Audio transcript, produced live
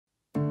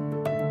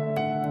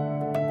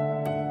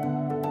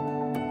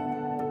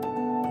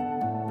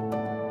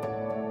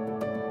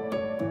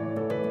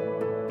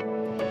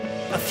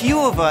few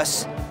of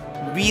us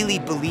really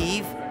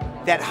believe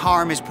that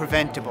harm is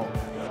preventable.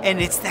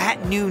 And it's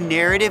that new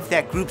narrative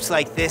that groups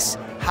like this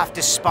have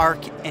to spark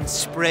and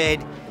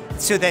spread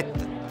so that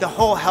the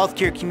whole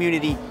healthcare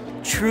community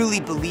truly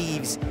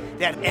believes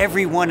that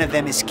every one of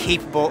them is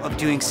capable of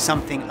doing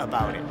something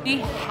about it. We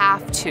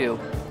have to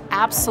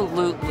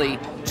absolutely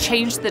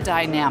change the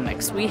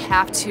dynamics. We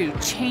have to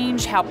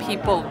change how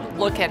people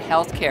look at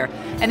healthcare.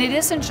 And it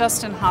isn't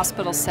just in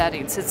hospital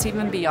settings, it's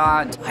even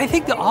beyond. I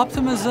think the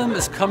optimism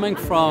is coming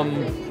from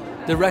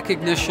the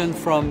recognition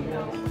from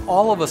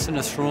all of us in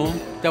this room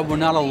that we're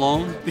not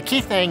alone. The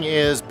key thing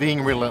is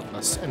being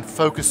relentless and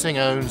focusing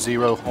on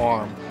zero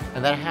harm.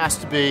 And that has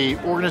to be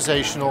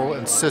organizational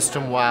and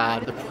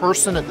system-wide. The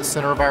person at the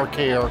center of our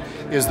care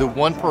is the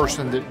one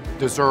person that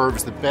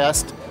deserves the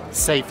best,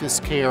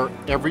 safest care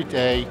every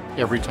day,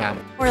 every time.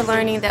 We're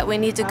learning that we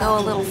need to go a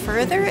little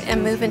further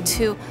and move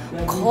into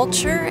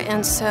culture.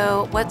 And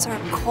so what's our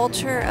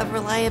culture of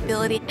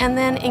reliability? And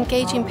then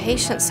engaging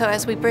patients. So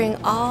as we bring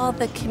all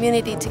the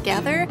community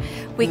together,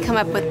 we come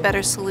up with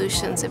better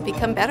solutions and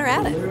become better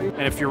at it.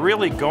 And if you're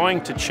really going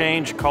to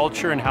change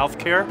culture in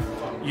healthcare,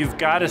 you've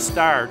got to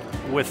start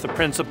with the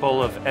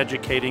principle of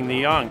educating the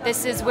young.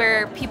 This is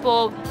where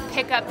people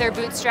pick up their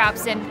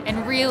bootstraps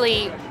and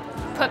really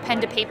put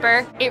pen to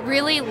paper. It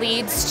really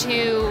leads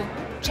to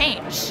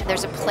change.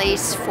 There's a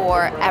place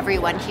for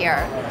everyone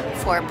here,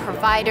 for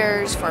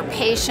providers, for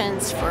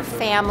patients, for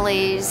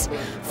families,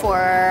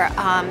 for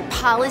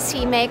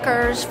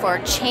policymakers, for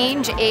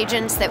change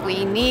agents that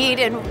we need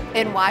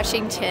in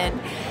Washington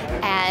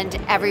and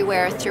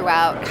everywhere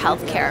throughout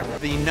healthcare.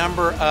 The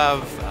number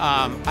of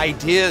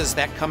ideas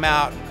that come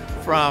out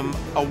from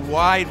a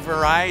wide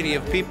variety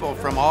of people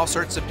from all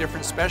sorts of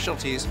different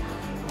specialties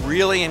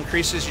really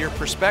increases your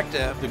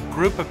perspective. The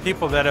group of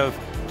people that have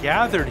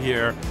gathered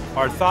here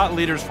are thought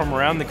leaders from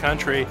around the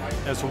country.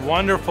 It's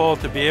wonderful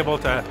to be able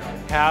to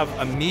have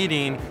a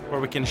meeting where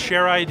we can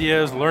share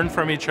ideas, learn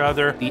from each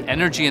other. The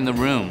energy in the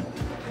room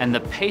and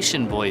the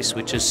patient voice,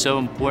 which is so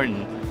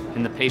important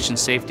in the patient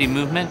safety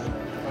movement,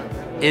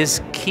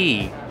 is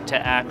key to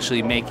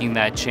actually making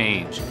that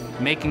change.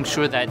 Making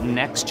sure that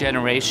next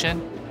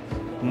generation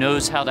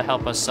knows how to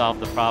help us solve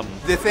the problem.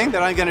 The thing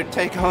that I'm going to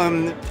take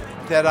home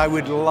that I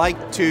would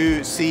like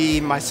to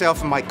see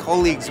myself and my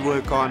colleagues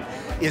work on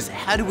is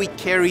how do we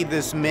carry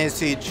this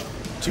message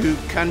to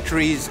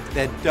countries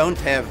that don't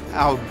have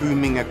our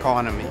booming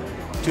economy,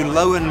 to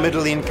low and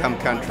middle income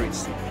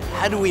countries.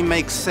 How do we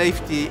make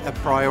safety a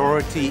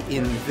priority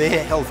in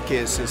their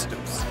healthcare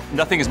systems?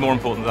 Nothing is more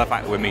important than the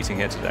fact that we're meeting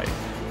here today.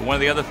 One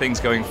of the other things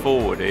going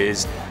forward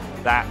is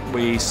that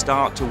we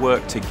start to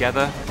work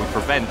together to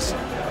prevent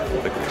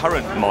the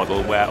current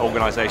model where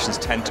organizations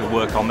tend to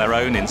work on their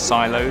own in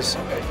silos,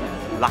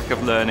 lack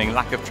of learning,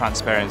 lack of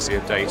transparency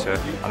of data,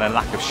 and then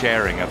lack of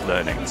sharing of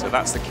learning. So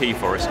that's the key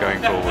for us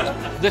going forward.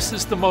 This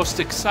is the most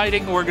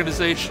exciting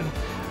organization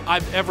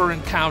I've ever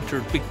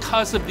encountered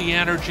because of the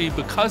energy,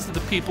 because of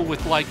the people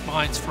with like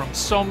minds from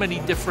so many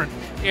different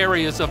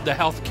areas of the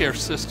healthcare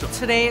system.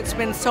 Today it's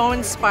been so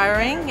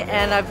inspiring,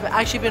 and I've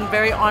actually been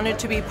very honored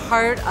to be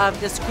part of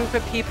this group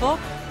of people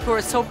who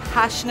are so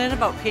passionate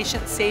about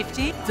patient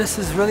safety. This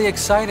is really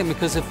exciting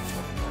because if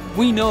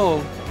we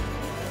know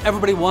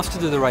everybody wants to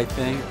do the right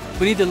thing,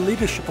 we need the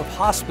leadership of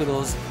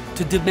hospitals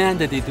to demand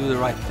that they do the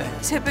right thing.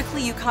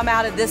 Typically you come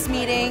out of this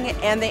meeting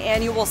and the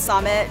annual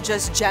summit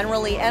just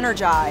generally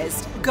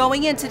energized.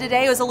 Going into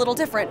today was a little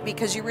different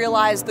because you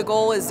realize the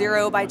goal is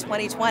 0 by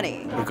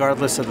 2020.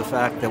 Regardless of the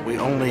fact that we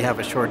only have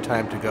a short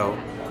time to go,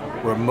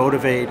 we're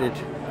motivated,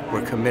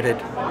 we're committed,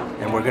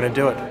 and we're going to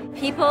do it.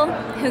 People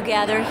who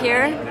gather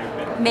here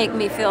make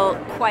me feel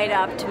quite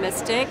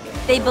optimistic.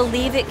 They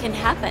believe it can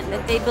happen,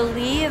 that they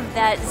believe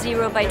that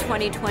 0 by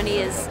 2020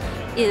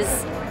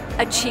 is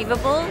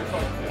achievable,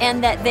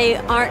 and that they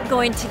aren't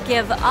going to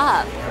give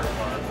up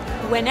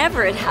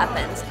whenever it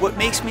happens. What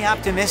makes me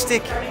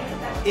optimistic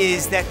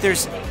is that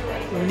there's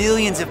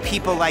millions of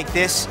people like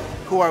this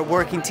who are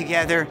working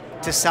together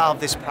to solve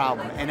this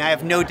problem, and I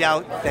have no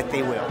doubt that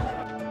they will.